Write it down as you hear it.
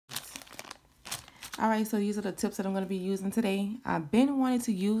Alright, so these are the tips that I'm going to be using today. I've been wanting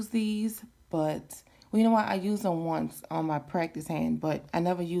to use these, but, well, you know what? I used them once on my practice hand, but I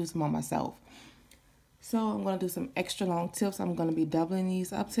never used them on myself. So I'm going to do some extra long tips. I'm going to be doubling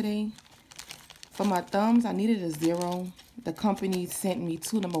these up today. For my thumbs, I needed a 0. The company sent me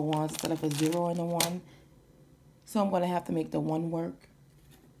 2 number 1s instead of a 0 and a 1. So I'm going to have to make the 1 work.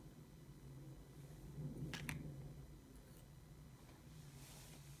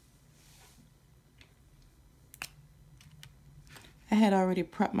 I had already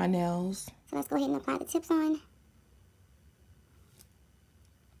prepped my nails. So let's go ahead and apply the tips on.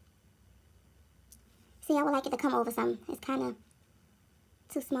 See, I would like it to come over some. It's kind of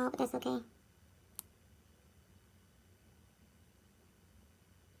too small, but that's okay.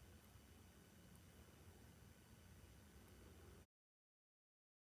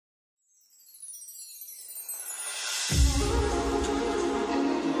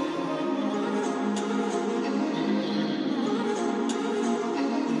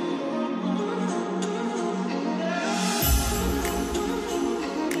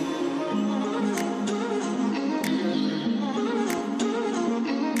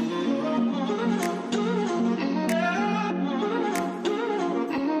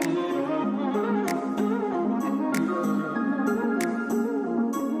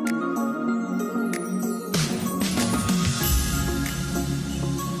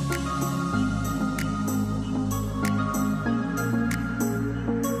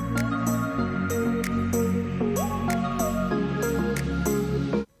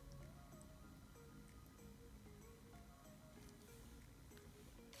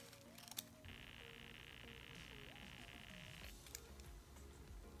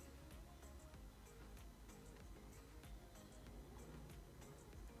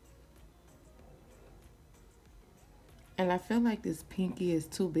 And I feel like this pinky is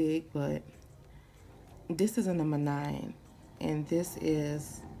too big, but this is a number 9. And this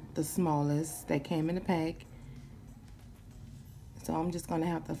is the smallest that came in the pack. So I'm just going to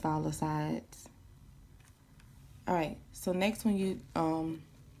have to file the sides. Alright, so next when you,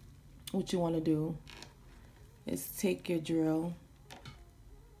 what you want to do is take your drill.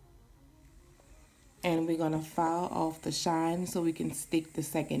 And we're going to file off the shine so we can stick the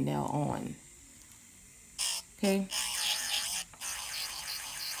second nail on. Okay?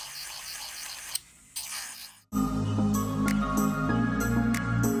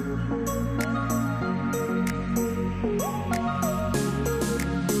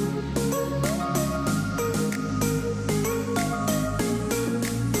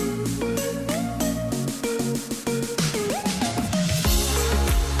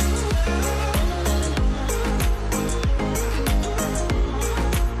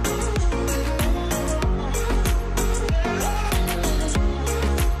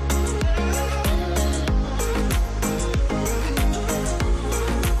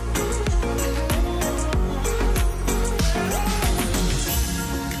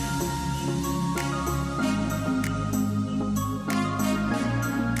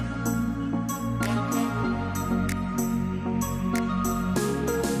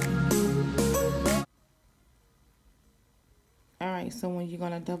 So when you're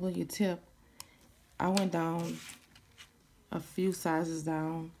going to double your tip, I went down a few sizes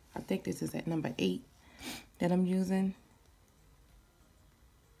down. I think this is at number 8 that I'm using.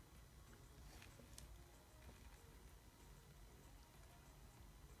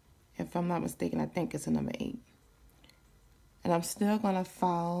 If I'm not mistaken, I think it's a number 8. And I'm still going to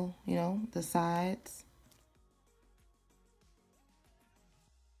file, you know, the sides.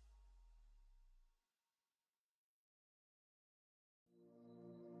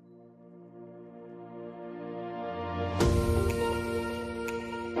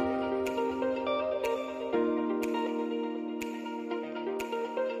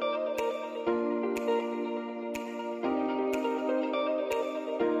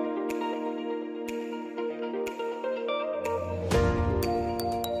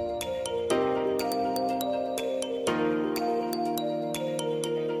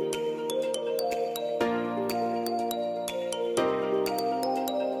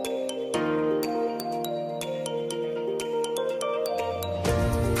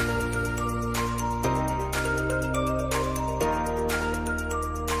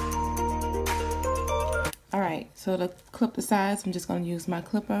 Alright, so to clip the sides, I'm just going to use my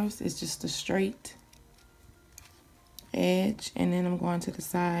clippers. It's just a straight edge, and then I'm going to the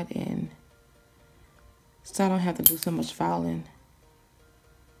side, and so I don't have to do so much filing.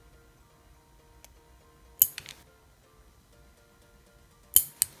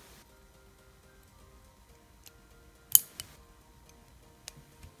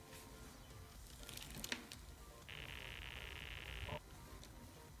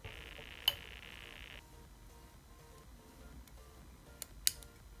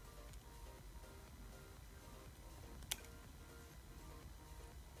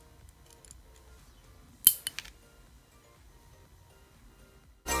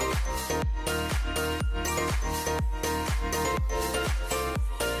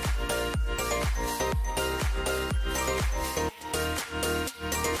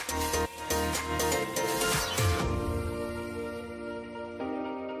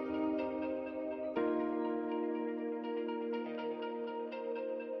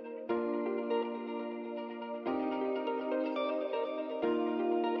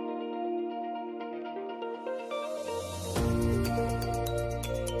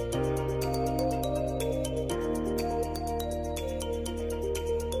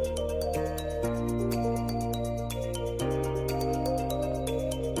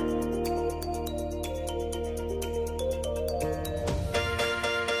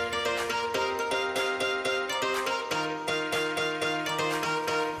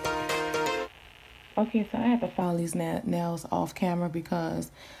 Okay, so I had to file these nails off camera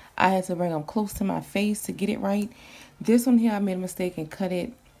because I had to bring them close to my face to get it right. This one here, I made a mistake and cut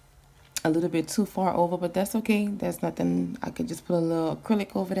it a little bit too far over, but that's okay. That's nothing. I could just put a little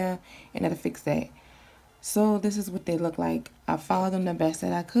acrylic over there and that'll fix that. So this is what they look like. I followed them the best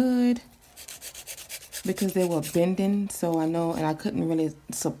that I could because they were bending, so I know, and I couldn't really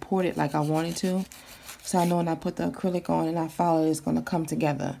support it like I wanted to. So I know when I put the acrylic on and I follow it, it's going to come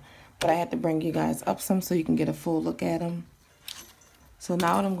together. But I had to bring you guys up some so you can get a full look at them. So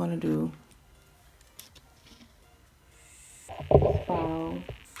now what I'm going to do is file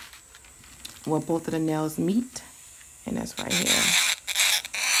where both of the nails meet, and that's right here.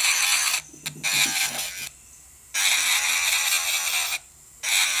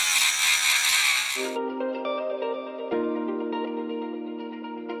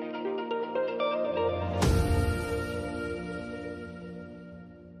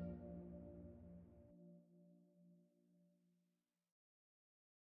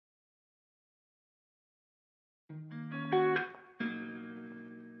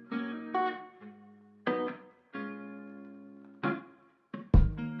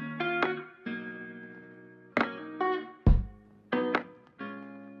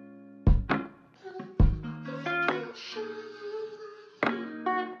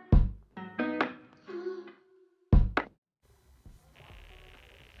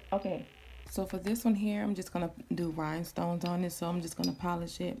 Okay, so for this one here, I'm just going to do rhinestones on it. So I'm just going to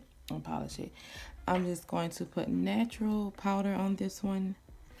polish it. I'm just going to put natural powder on this one.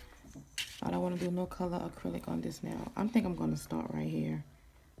 I don't want to do no color acrylic on this now. I think I'm going to start right here.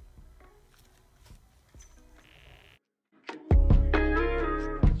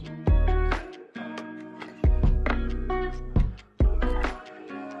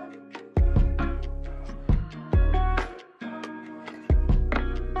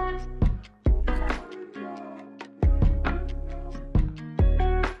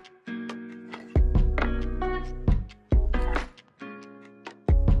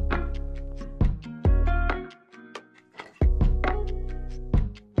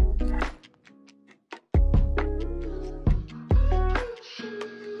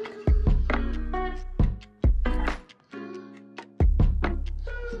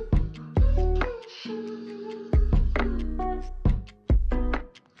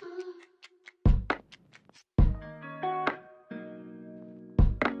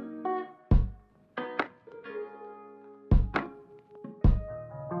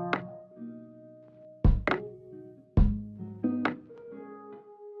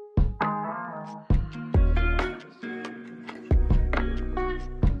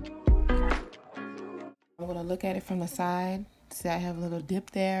 I'm going to look at it from the side. See, I have a little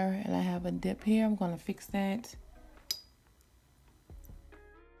dip there and I have a dip here. I'm going to fix that.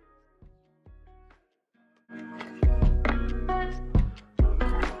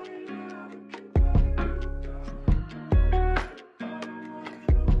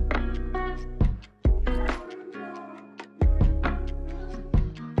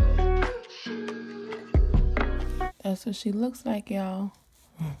 That's what she looks like, y'all.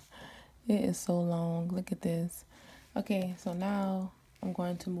 It is so long. Look at this. Okay, so now I'm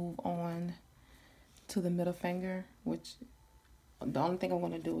going to move on to the middle finger, which the only thing I'm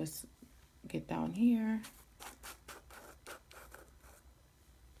going to do is get down here.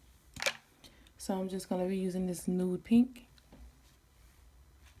 So I'm just going to be using this nude pink.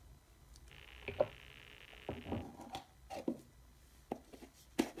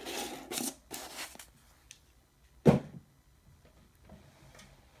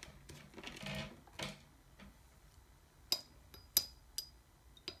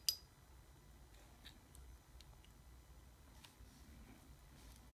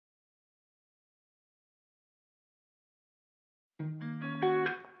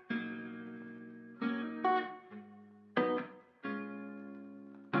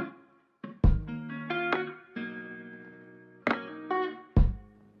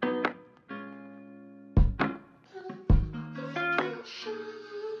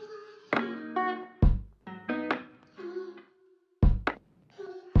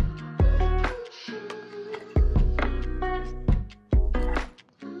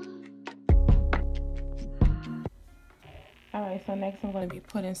 Alright, so next I'm going to be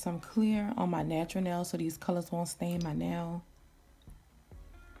putting some clear on my natural nail so these colors won't stain my nail.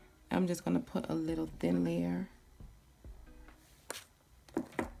 I'm just going to put a little thin layer.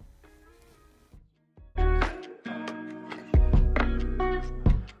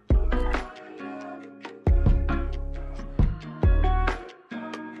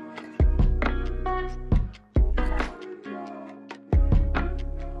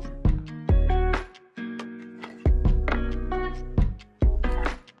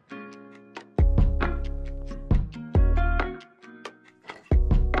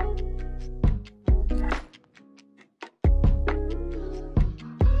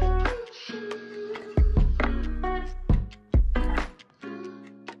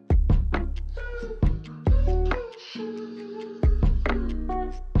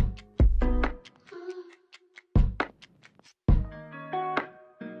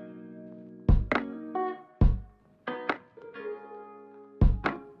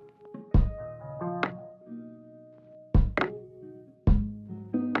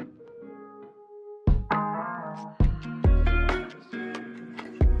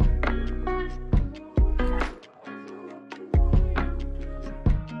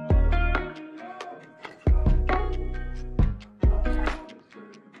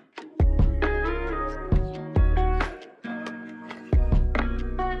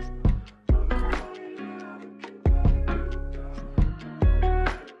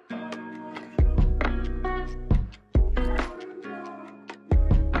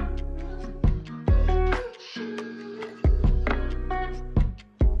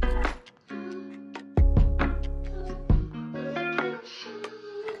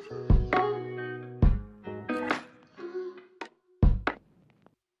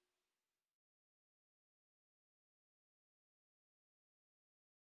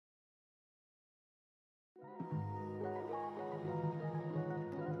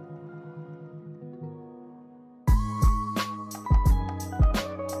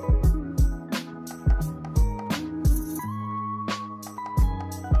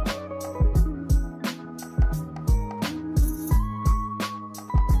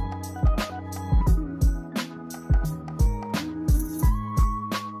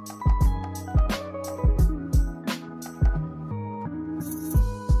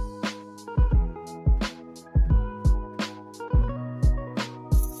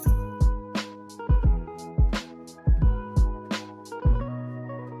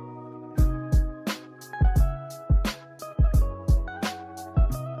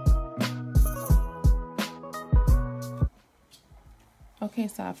 Okay,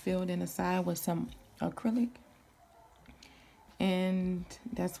 so I filled in the side with some acrylic, and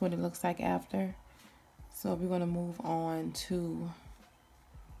that's what it looks like after. So we're gonna move on to,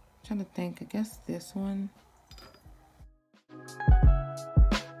 I'm trying to think, I guess this one.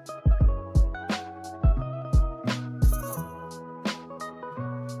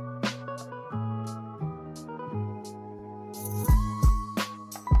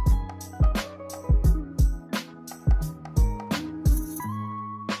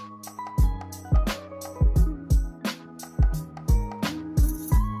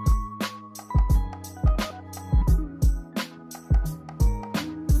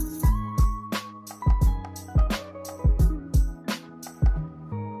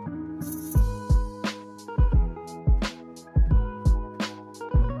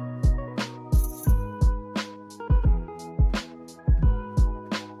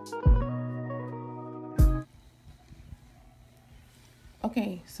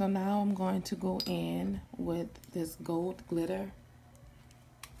 Okay, so now I'm going to go in with this gold glitter.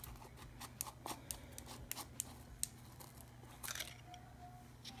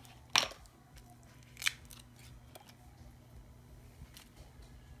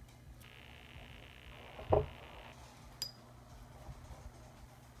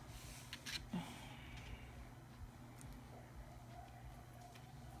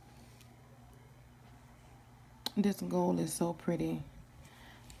 This gold is so pretty.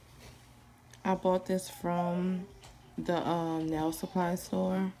 I bought this from the nail supply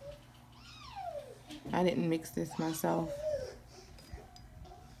store. I didn't mix this myself.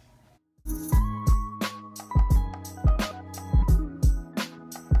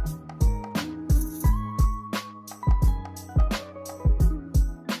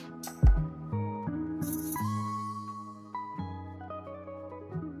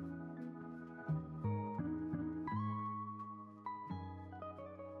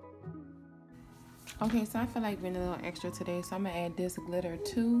 Okay, so I feel like being a little extra today, so I'm gonna add this glitter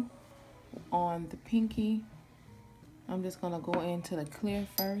too on the pinky. I'm just gonna go into the clear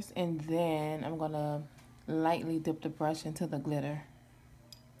first, and then I'm gonna lightly dip the brush into the glitter.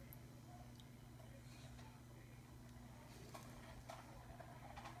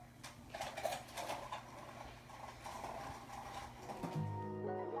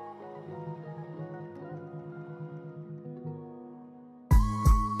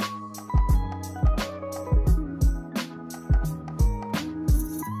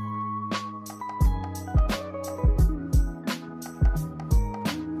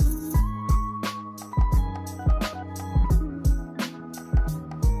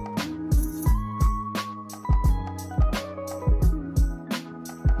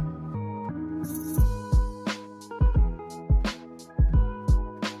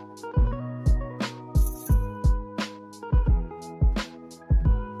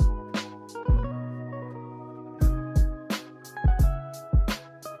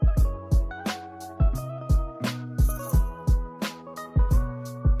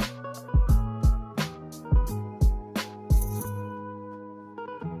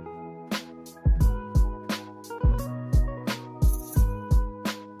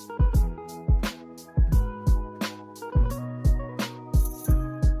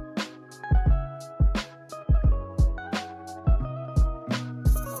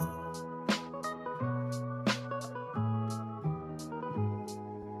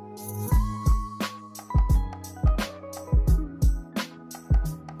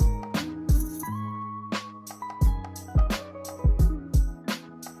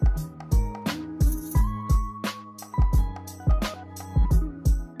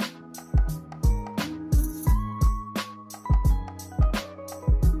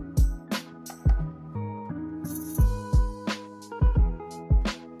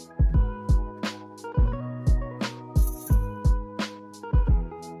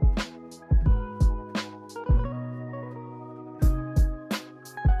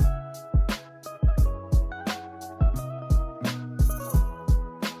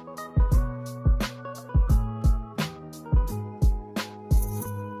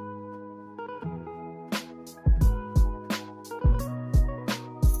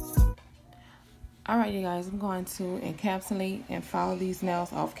 Alright, you guys, I'm going to encapsulate and file these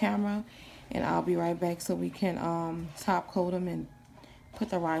nails off camera, and I'll be right back so we can top coat them and put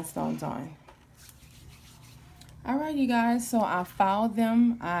the rhinestones on. Alright, you guys, so I filed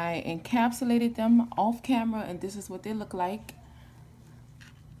them, I encapsulated them off camera, and this is what they look like.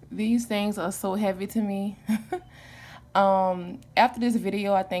 These things are so heavy to me. After this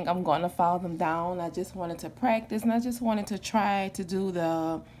video, I think I'm going to file them down. I just wanted to practice, and I just wanted to try to do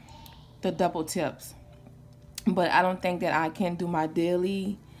the double tips. but I don't think that I can do my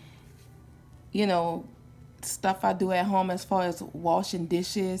daily, you know, stuff I do at home as far as washing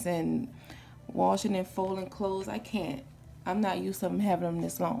dishes and washing and folding clothes. I can't. I'm not used to them having them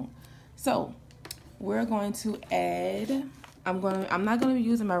this long. So we're going to add, I'm not gonna be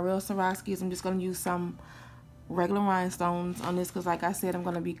using my real Swarovskis. I'm just gonna use some regular rhinestones on this because, like I said, I'm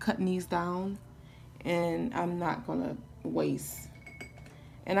gonna be cutting these down and I'm not gonna waste.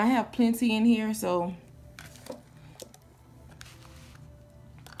 And I have plenty in here, so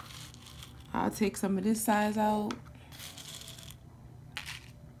I'll take some of this size out.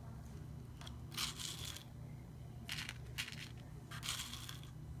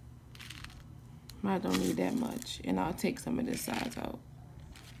 I don't need that much, and I'll take some of this size out.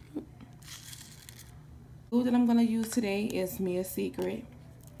 Glue that I'm gonna use today is Mia's Secret.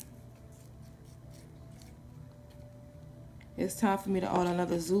 It's time for me to order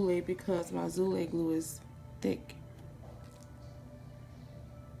another Zule because my Zule glue is thick.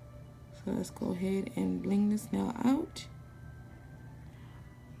 So let's go ahead and bling this nail out.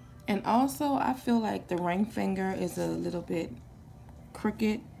 And also, I feel like the ring finger is a little bit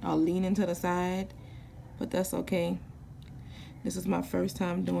crooked or leaning to the side, but that's okay. This is my first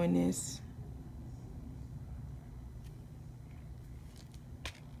time doing this.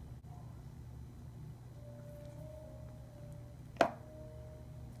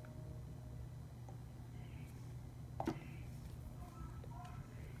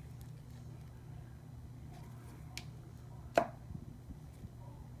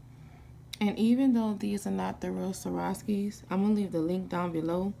 And even though these are not the real Swarovskis, I'm gonna leave the link down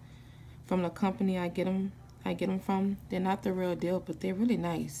below from the company I get them from. They're not the real deal, but they're really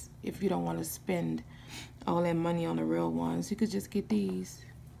nice. If you don't want to spend all that money on the real ones, you could just get these.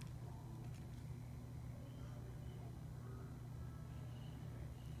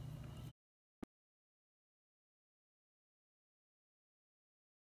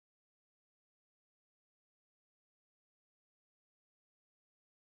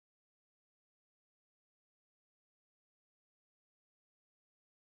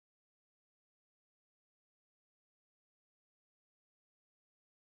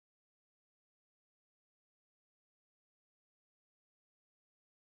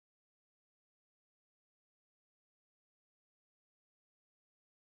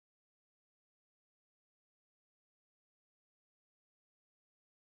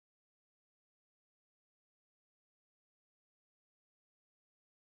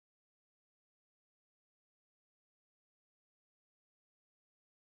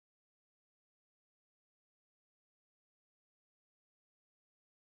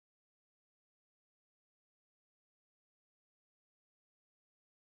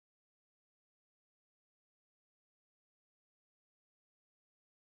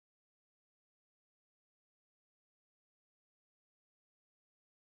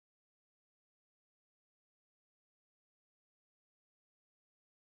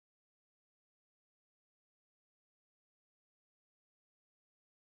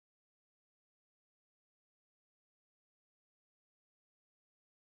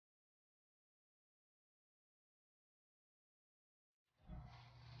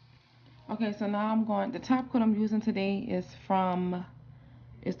 Okay, so now the top coat I'm using today is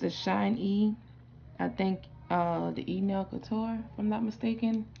it's the Shine E. I think the E Nail Couture, if I'm not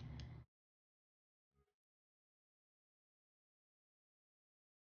mistaken.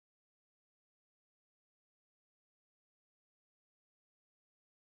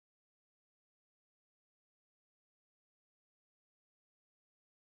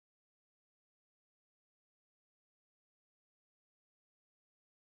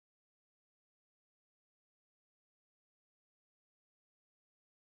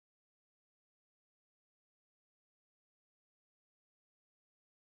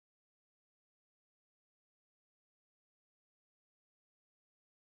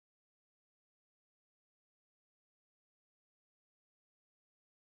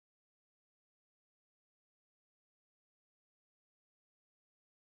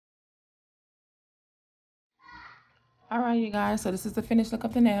 Alright, you guys, so this is the finished look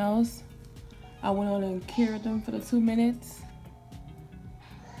of the nails. I went on and cured them for the 2 minutes.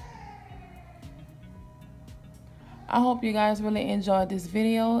 I hope you guys really enjoyed this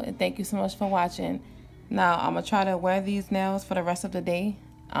video, and thank you so much for watching. Now, I'm going to try to wear these nails for the rest of the day.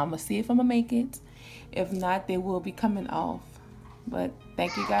 I'm going to see if I'm going to make it. If not, they will be coming off. But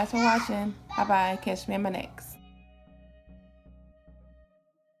thank you guys for watching. Bye-bye. Catch me in my next.